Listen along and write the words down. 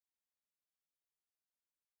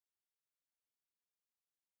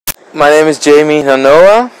My name is Jaime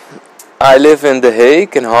Nanoha. I live in The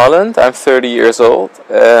Hague in Holland. I'm 30 years old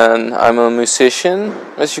and I'm a musician,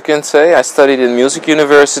 as you can say. I studied in music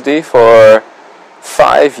university for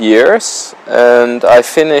 5 years and I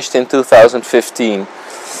finished in 2015.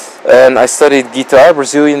 And I studied guitar,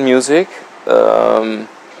 Brazilian music, also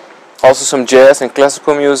some jazz and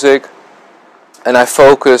classical music, and I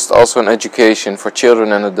focused also on education for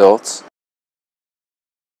children and adults.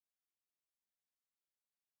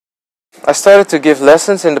 I started to give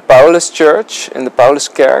lessons in the Pauluskerk, in the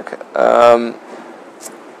Pauluskerk,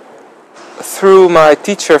 through my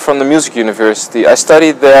teacher from the music university. I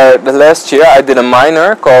studied there the last year. I did a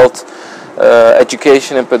minor called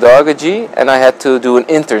Education and Pedagogy, and I had to do an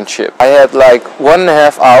internship. I had like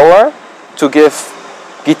 1.5 hours to give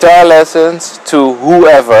guitar lessons to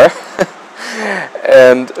whoever.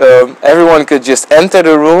 And everyone could just enter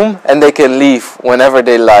the room and they can leave whenever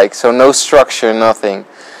they like, so no structure, nothing.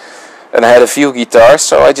 And I had a few guitars,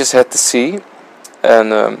 so I just had to see. And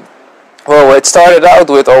well, it started out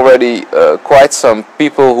with already quite some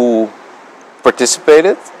people who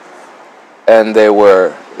participated, and it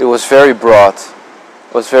was very broad.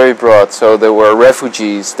 It was very broad. So there were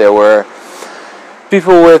refugees, there were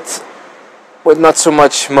people with not so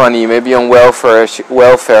much money, maybe on welfare,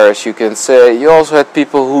 as you can say. You also had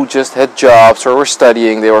people who just had jobs or were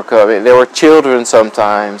studying. They were coming. There were children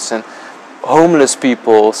sometimes, and homeless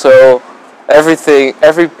people. So every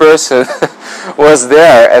person was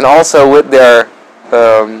there, and also with their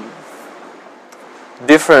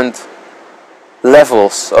different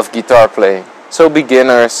levels of guitar playing. So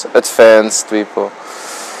beginners, advanced people.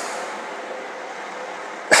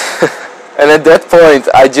 And at that point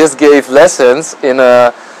I just gave lessons in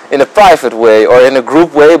a private way or in a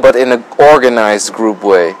group way, but in an organized group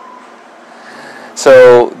way.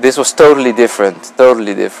 So this was totally different,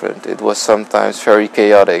 totally different. It was sometimes very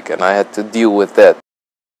chaotic and I had to deal with that.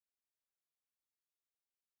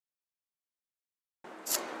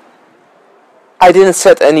 I didn't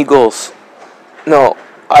set any goals. No,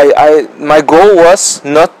 my goal was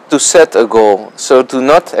not to set a goal, so to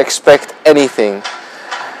not expect anything.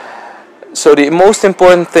 So the most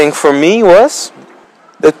important thing for me was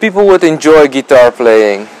that people would enjoy guitar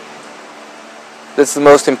playing. That's the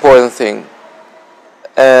most important thing.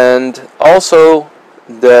 And also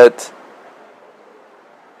that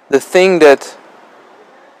the thing that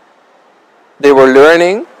they were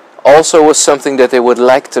learning also was something that they would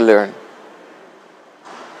like to learn.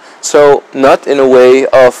 So not in a way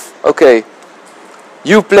of, okay,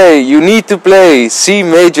 you need to play C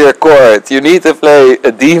major chord, you need to play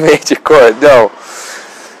a D major chord.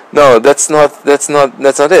 No, that's not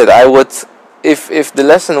it. I would, if the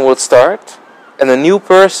lesson would start and a new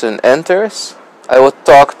person enters, I would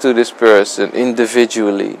talk to this person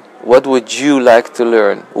individually. What would you like to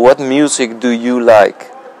learn? What music do you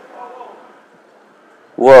like?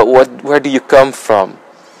 Where do you come from?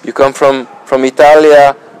 You come from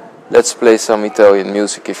Italia? Let's play some Italian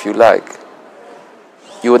music if you like.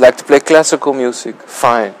 You would like to play classical music?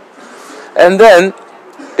 Fine. And then,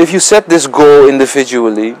 if you set this goal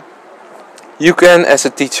individually, you can, as a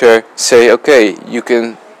teacher, say, okay, you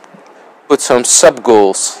can put some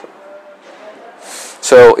sub-goals.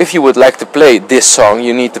 So, if you would like to play this song,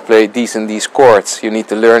 you need to play these and these chords. You need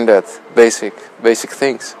to learn that, basic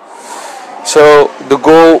things. So, the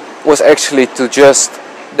goal was actually to just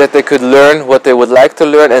that they could learn what they would like to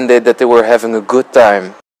learn and that they were having a good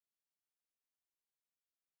time.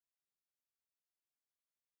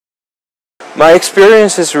 My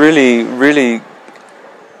experience is really,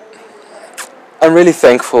 I'm really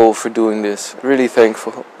thankful for doing this. Really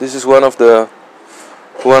thankful. This is one of the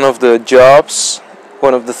jobs,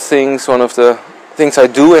 one of the things I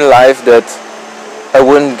do in life that I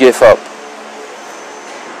wouldn't give up.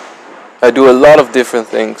 I do a lot of different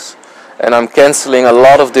things, and I'm canceling a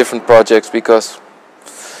lot of different projects because,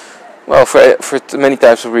 well, for many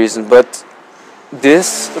types of reasons. But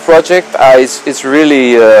this project is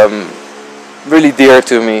really really dear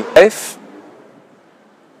to me.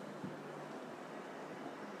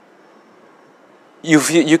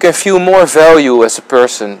 You can feel more value as a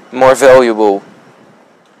person, more valuable.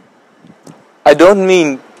 I don't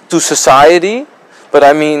mean to society, but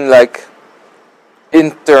I mean like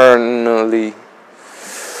internally.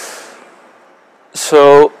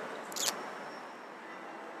 So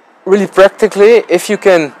really practically, if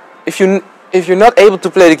you're not able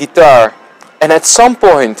to play the guitar, and at some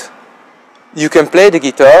point you can play the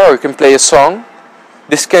guitar or you can play a song,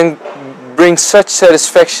 this can bring such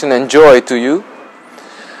satisfaction and joy to you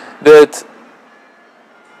that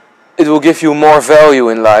it will give you more value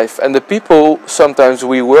in life. And the people sometimes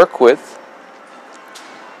we work with,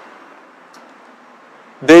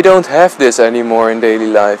 they don't have this anymore in daily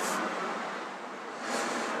life.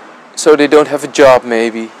 So they don't have a job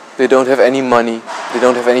maybe, they don't have any money, they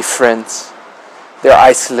don't have any friends, they're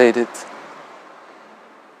isolated,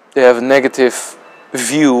 they have a negative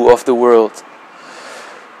view of the world.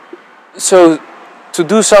 So to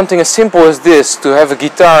do something as simple as this, to have a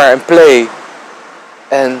guitar and play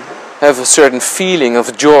and have a certain feeling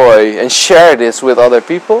of joy and share this with other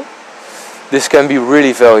people, this can be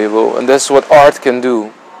really valuable, and that's what art can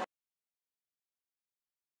do.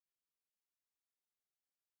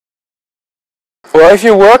 Well, if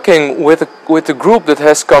you're working with a group that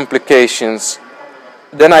has complications,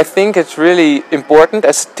 then I think it's really important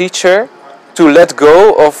as a teacher to let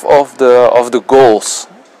go of the goals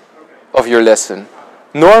of your lesson.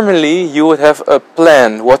 Normally you would have a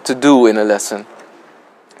plan what to do in a lesson.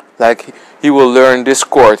 Like, he will learn this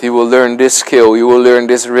chord, he will learn this skill, he will learn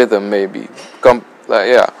this rhythm maybe. But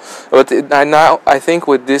now I think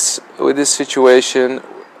with this situation,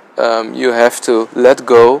 you have to let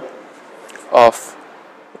go of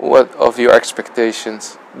your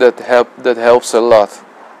expectations. That helps a lot.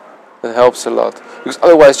 That helps a lot, because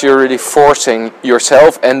otherwise you're really forcing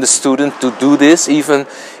yourself and the student to do this, even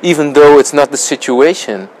though it's not the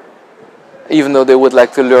situation, even though they would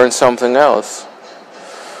like to learn something else.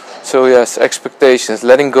 So yes, expectations,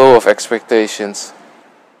 letting go of expectations.